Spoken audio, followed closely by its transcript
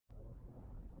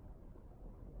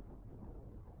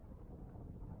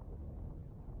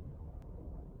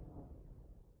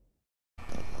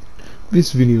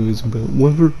This video is about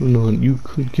whether or not you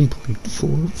could complete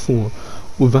Fallout 4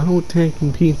 without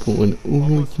attacking people and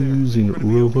only using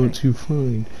robots you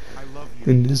find,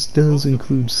 and this does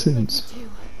include synths.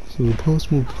 So the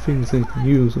possible things they can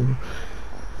use are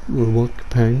robot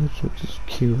companions such as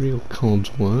Curie or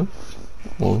Codsworth,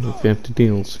 or if you have the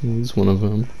DLCs, one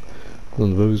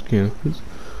of those characters,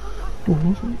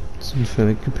 or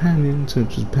synthetic companions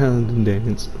such as Paladin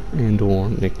Dance and or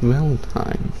Nick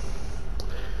Valentine,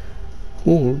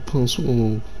 or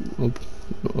possible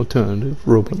alternative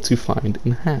robots you find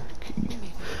in Hack,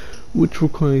 which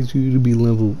requires you to be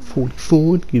level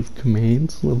 44 to give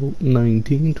commands, level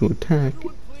 19 to attack,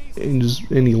 and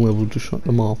just any level to shut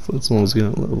them off as long as you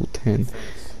got level 10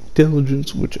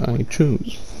 intelligence, which I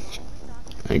chose.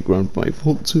 I grabbed my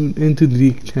vault suit into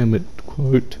the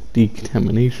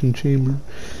decontamination chamber,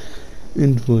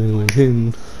 and then I went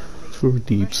in for a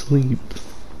deep sleep.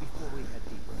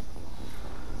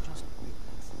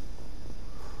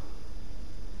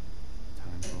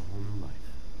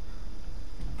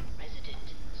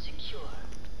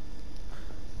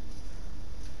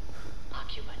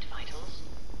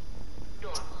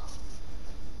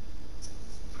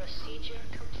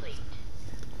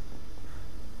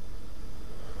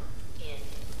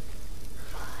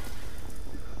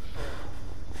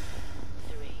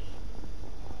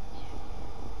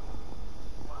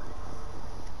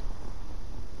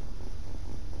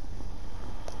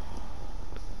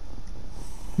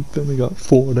 Then I got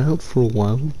forward out for a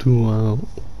while to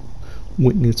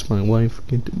witness my wife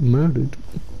get murdered,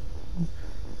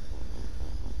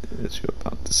 as you're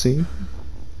about to see.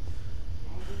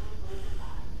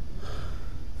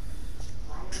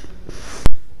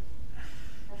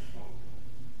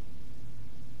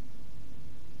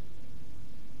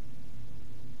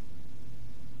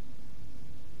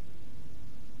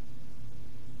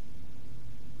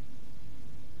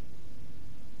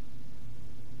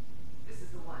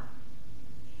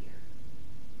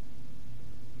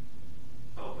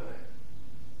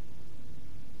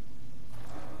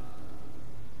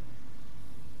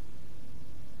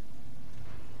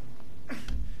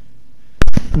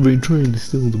 They tried to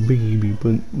steal the baby,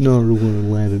 but Nara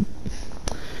wouldn't let it.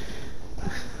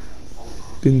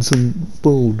 Then some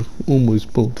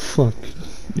almost bold fuck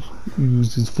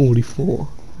used his 44.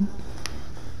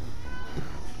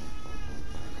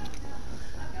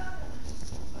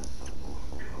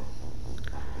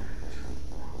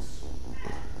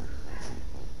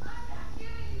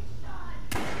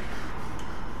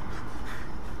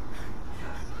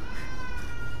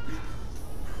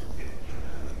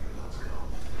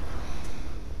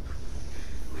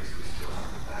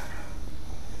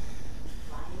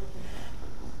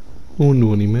 I wonder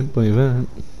what he meant by that.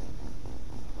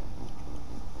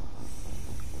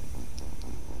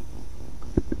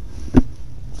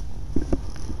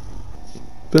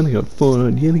 Then I got fought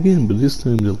out yet again, but this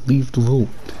time to leave the vault,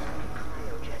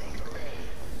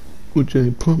 which I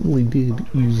promptly did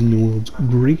using the world's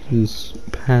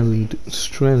greatest patterned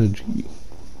strategy.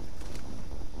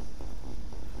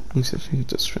 At least I think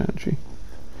it's a strategy.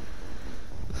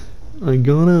 I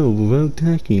got out without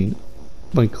attacking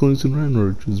by closing ran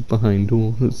roaches behind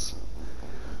doors.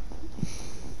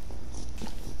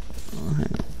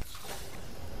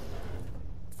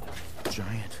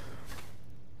 Giant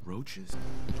roaches.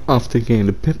 After getting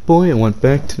the Pip-Boy, I went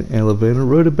back to the elevator,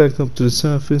 rode it back up to the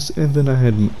surface, and then I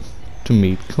had to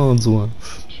meet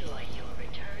Codsworth.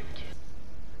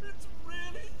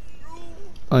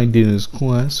 I did his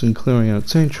quest in clearing out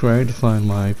Sanctuary to find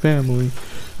my family,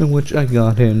 in which I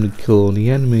got him to kill the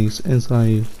enemies as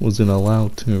I wasn't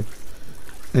allowed to.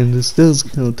 And this does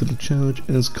count to the charge,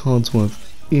 as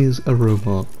Codsworth is a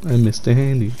robot and Mr.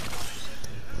 Handy.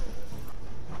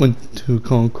 Went to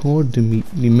Concord to meet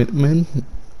the Minutemen.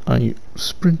 I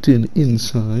sprinted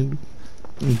inside,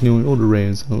 ignoring all the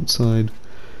raiders outside,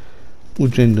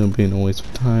 which ended up being a waste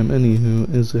of time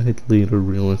anywho, as I had later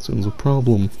realized it was a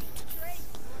problem.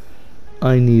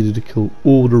 I needed to kill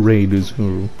all the raiders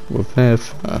who were there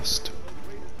first,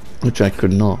 which I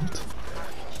could not.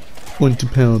 Went to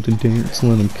Paladin Dance,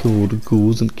 let him kill all the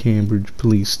ghouls at Cambridge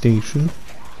Police Station,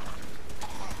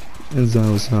 as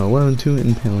I was not allowed to,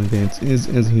 and Paladin Dance is,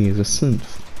 as he is a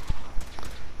synth.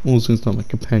 Also, he's not my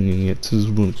companion yet, so this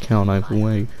wouldn't count either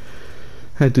way.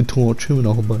 Had to torture him and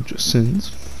a whole bunch of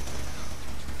sins.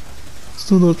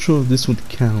 Still not sure if this would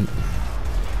count.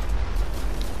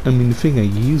 I mean, the thing I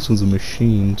used was a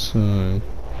machine, so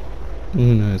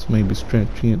who knows, maybe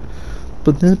stretching it.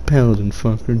 But that paladin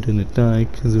fucker didn't die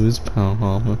because of his power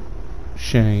armor.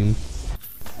 Shame.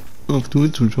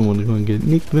 Afterwards, which I wanted to go and get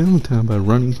Nick Valentine by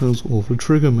running those over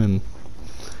Triggerman,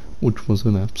 which was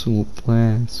an absolute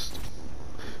blast.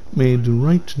 Made the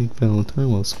right to Nick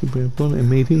Valentine while skipping everyone and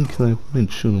made him kill everyone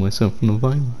and shooting myself in the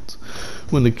violence.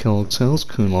 When the Kellogg's house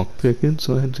couldn't lockpick it,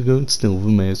 so I had to go and steal the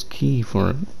mayor's key for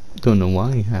it. Don't know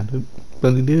why he had it,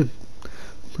 but he did.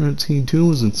 Perhaps he too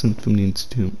wasn't sent from the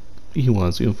Institute. He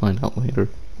was, you'll find out later.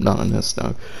 Not in this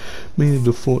though. Made it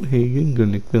to Fort Hagen, got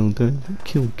Nick Valentine,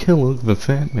 killed Kellogg, the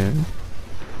fat man.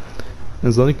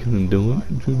 As I couldn't do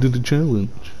it, due to the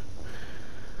challenge.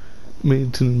 Made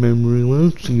it to the memory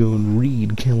lounge to go and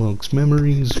read Kellogg's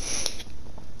memories,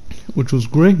 which was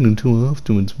great until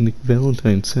afterwards when Nick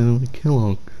Valentine sounded like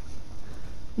Kellogg.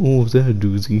 Oh, was that a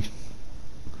doozy?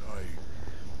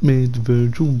 Made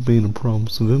Virgil, made a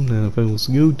promise of him that if I was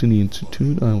to go to the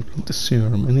Institute, I would get the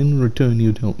serum, and in return he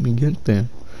would help me get there.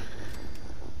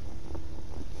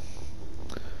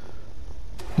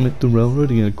 Met the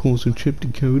railroad, he had a courser chip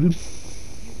decoded.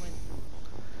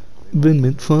 Then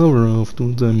met Father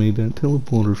afterwards, I made that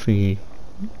teleporter thingy.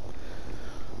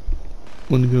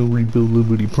 Wanted to go rebuild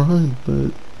Liberty Prime,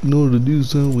 but in order to do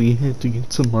so, we had to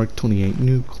get some Mark 28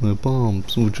 nuclear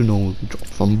bombs, which are normally dropped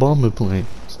from bomber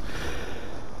planes.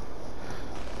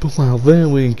 But while there,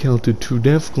 we encountered 2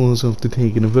 death claws after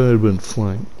taking a vertebrate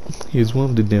flight. Here's one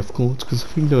of the death claws, because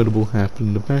something notable happened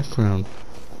in the background.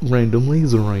 Random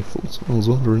laser rifles. I was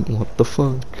wondering, what the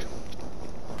fuck?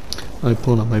 I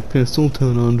pull out my pistol,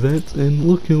 turn on vents, and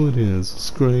look who it is,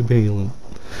 Scribe Halen.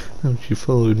 Now she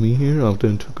followed me here, after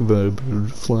I took a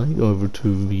vertebrate flight over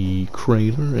to the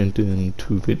crater, and then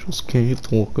to Vigil's cave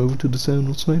to walk over to the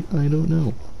Sentinel site, I don't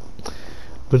know.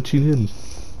 But she did.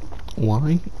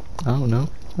 Why? I don't know.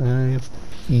 I've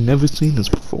never seen this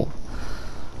before.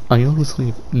 I honestly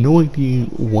have no idea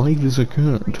why this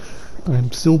occurred.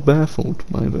 I'm still baffled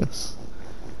by this.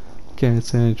 Cat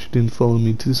said she didn't follow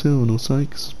me to the Sentinel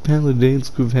site because Paladins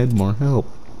could have had more help.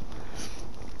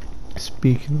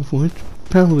 Speaking of which,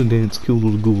 Paladins killed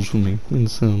all the ghouls for me in the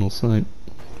Sentinel site.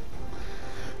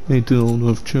 Made to the Old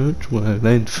North Church, where I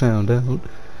then found out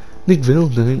Nick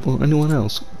Valentine or anyone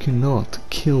else cannot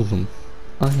kill them.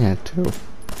 I had to,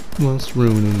 thus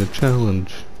ruining the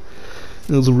challenge.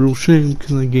 It was a real shame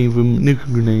because I gave them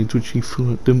nickel grenades which he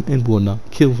threw at them and would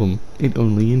not kill them. It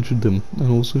only injured them.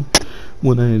 And also,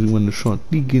 when the shot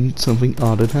began, something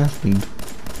odd had happened.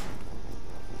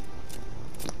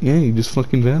 Yeah, he just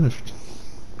fucking vanished.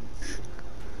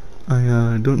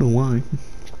 I don't know why.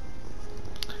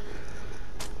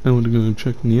 I went to go and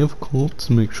check in the other corpse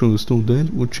to make sure he was still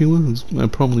dead, which he was. I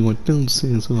probably went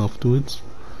downstairs afterwards.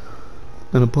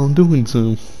 And upon doing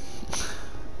so,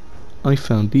 I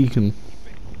found Deacon.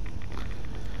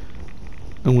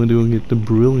 I went to go get the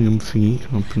beryllium fee,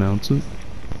 can't pronounce it.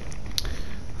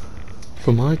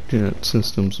 For my jet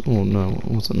systems, oh no, it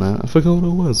wasn't that. I forgot what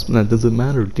it was. That doesn't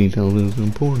matter, detail isn't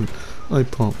important. I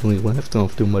promptly left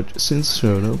after much since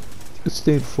showed up. It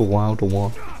stayed for a while to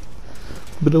watch.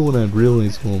 But then when I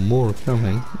realized there were more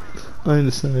coming, I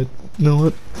decided, you know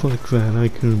what, fuck that, I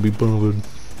couldn't be bothered.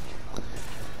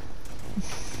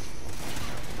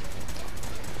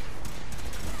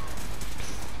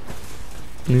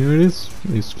 Here it is.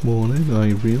 They spawned in.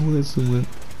 I realized and went,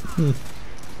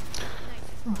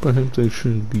 perhaps I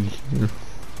shouldn't be here.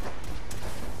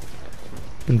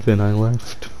 And then I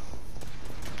left.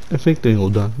 I think they all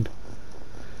died.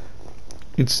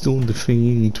 It's still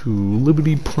defeating to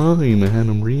Liberty Prime and had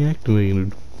them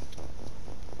reactivated.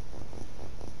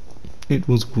 It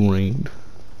was great.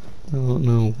 I don't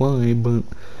know why, but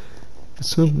for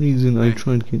some reason I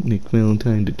tried to get Nick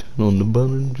Valentine to turn on the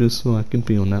button just so I could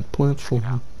be on that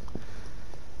platform.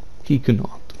 He could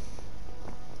not.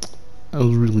 I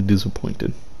was really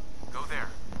disappointed. Go there.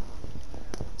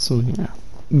 So yeah,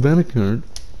 that occurred.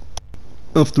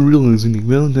 After realizing Nick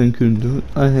Valentine couldn't do it,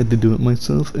 I had to do it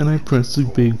myself, and I pressed the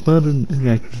big button and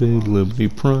activated Liberty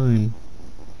Prime.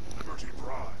 Liberty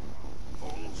Prime.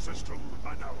 Full system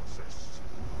analysis.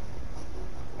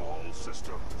 All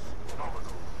systems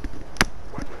nominal.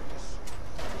 Weapons.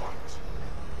 What?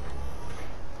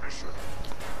 Mission.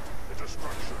 The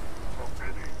destruction of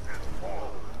any and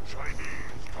all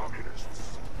Chinese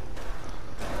communists.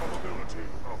 Probability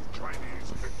of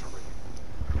Chinese victory.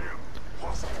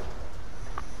 Impossible.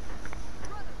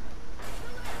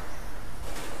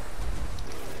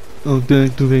 After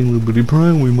activating Liberty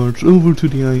Prime, we marched over to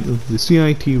the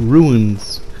CIT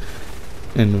ruins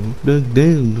and dug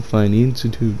down to find the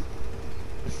Institute.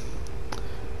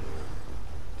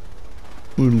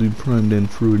 Liberty Prime then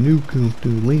threw a nuke after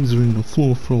lasering the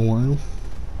floor for a while.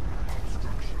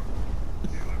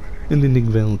 And then Nick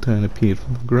Valentine appeared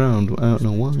from the ground. I don't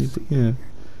know why, but yeah.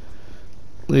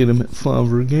 Later met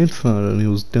Father again, found out he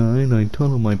was dying. I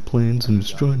tunneled my plans and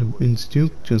destroyed the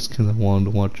Institute just because I wanted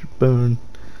to watch it burn.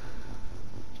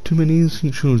 Too many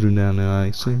innocent children down there,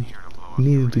 I say. We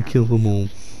needed to kill them all.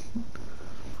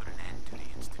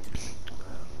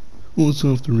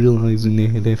 Also, after realizing they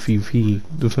had FEV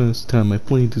the first time I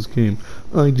played this game,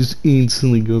 I just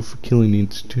instantly go for killing the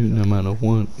Institute no matter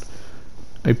what.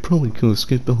 I probably could have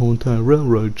skipped the whole entire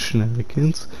railroad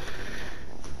shenanigans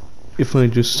if I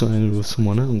just sided with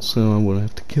someone else, so I wouldn't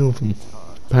have to kill them.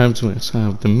 Perhaps when I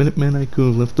sided with the Minutemen, I could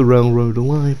have left the railroad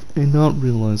alive and not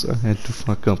realize I had to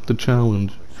fuck up the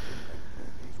challenge.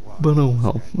 But oh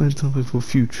well, that's something for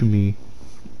future me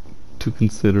to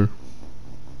consider.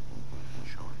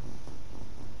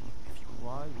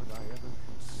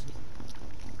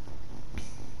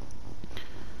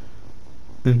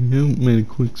 And you made a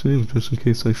quick save just in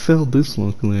case I failed this,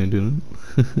 luckily I didn't.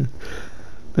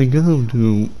 I got him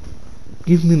to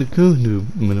give me the code to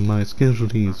minimize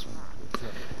casualties,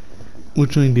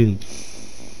 which I did.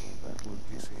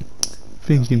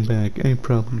 Thinking back, I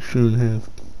probably shouldn't have.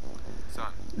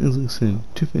 As I said,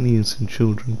 too many innocent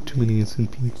children, too many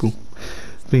innocent people.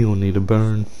 They all need a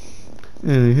burn.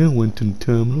 And I went to the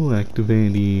terminal,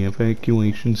 activated the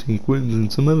evacuation sequence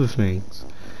and some other things.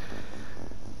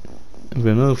 And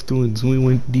then afterwards we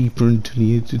went deeper into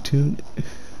the Institute.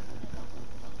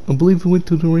 I believe we went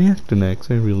to the reactor next.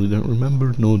 I really don't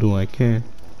remember, nor do I care.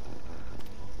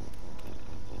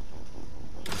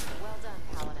 Well done,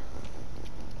 Paladin.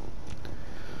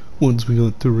 Once we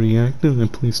got to the reactor, I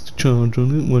placed a charge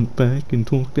on it, went back and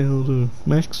talked out to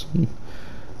Maxim,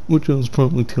 which I was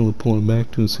promptly teleported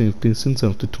back to a safe distance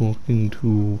after talking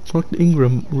to Dr.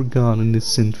 Ingram regarding this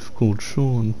synth called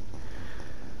Sean.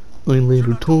 I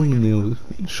later told him that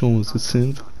Sean was a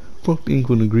synth. Dr.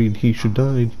 Ingram agreed he should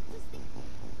die.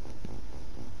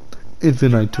 And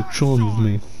then I took Sean with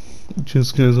me,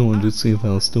 just because I wanted to see if that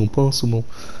was still possible.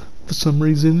 For some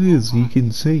reason it is. You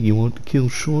can say you want to kill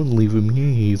Sean, leave him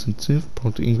here, he's a synth.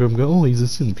 Dr. Ingram go, oh, he's a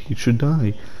synth, he should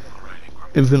die.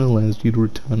 And then allows you to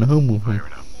return home with him.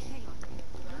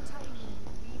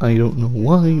 I don't know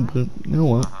why, but you know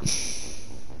what.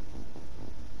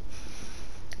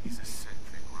 He's a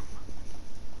synth, Ingram.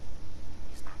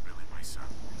 He's not really my son.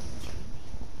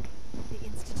 The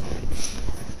Institute. I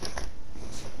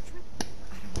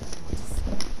don't know what to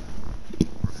say.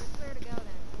 We're clear to go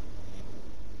then.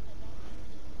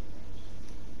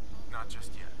 Not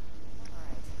just yet.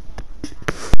 Alright.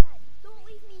 Don't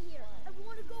leave me here. I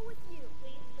want to go with you.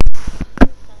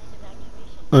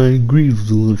 I agreed with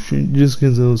the little shit, just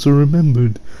because I also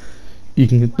remembered. You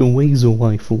can get the laser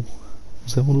rifle.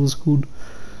 Is that what it was called?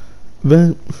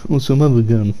 That, or some other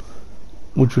gun,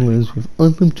 which allows you with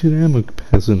unlimited ammo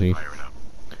capacity. Fire it up.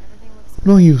 Everything looks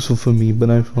Not useful for me,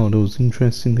 but I thought it was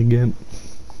interesting to get. The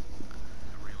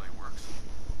relay works.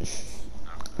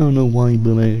 I don't know why,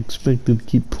 but I expected to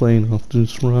keep playing after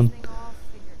this run. everything all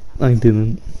figured out. I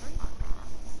didn't.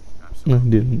 I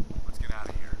didn't. Let's get out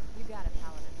of here. You got it,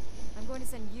 Paladin. I'm going to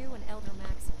send you and Elder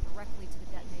Maxim directly to the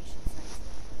detonation site.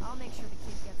 I'll make sure the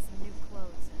kid gets some new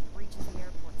clothes and reaches the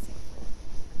airport safely.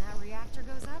 When that reactor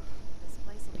goes up, this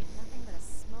place will be nothing but a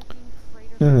smoking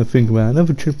crater. Think about it. I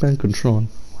never checked back on Sean.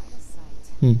 Quite a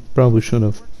sight. Probably should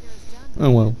have. Work here is done.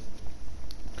 Oh well.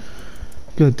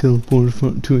 Got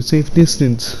teleported to a safe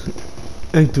distance.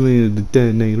 Activated the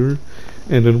detonator.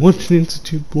 And then watched the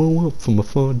Institute blow up from a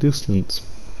far distance.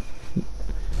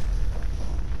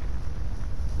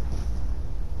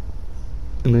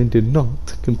 And I did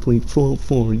not complete Fallout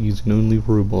 4 using only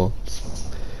robots,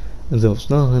 as I was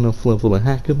not enough level to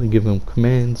hack them and give them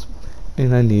commands,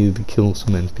 and I needed to kill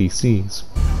some NPCs.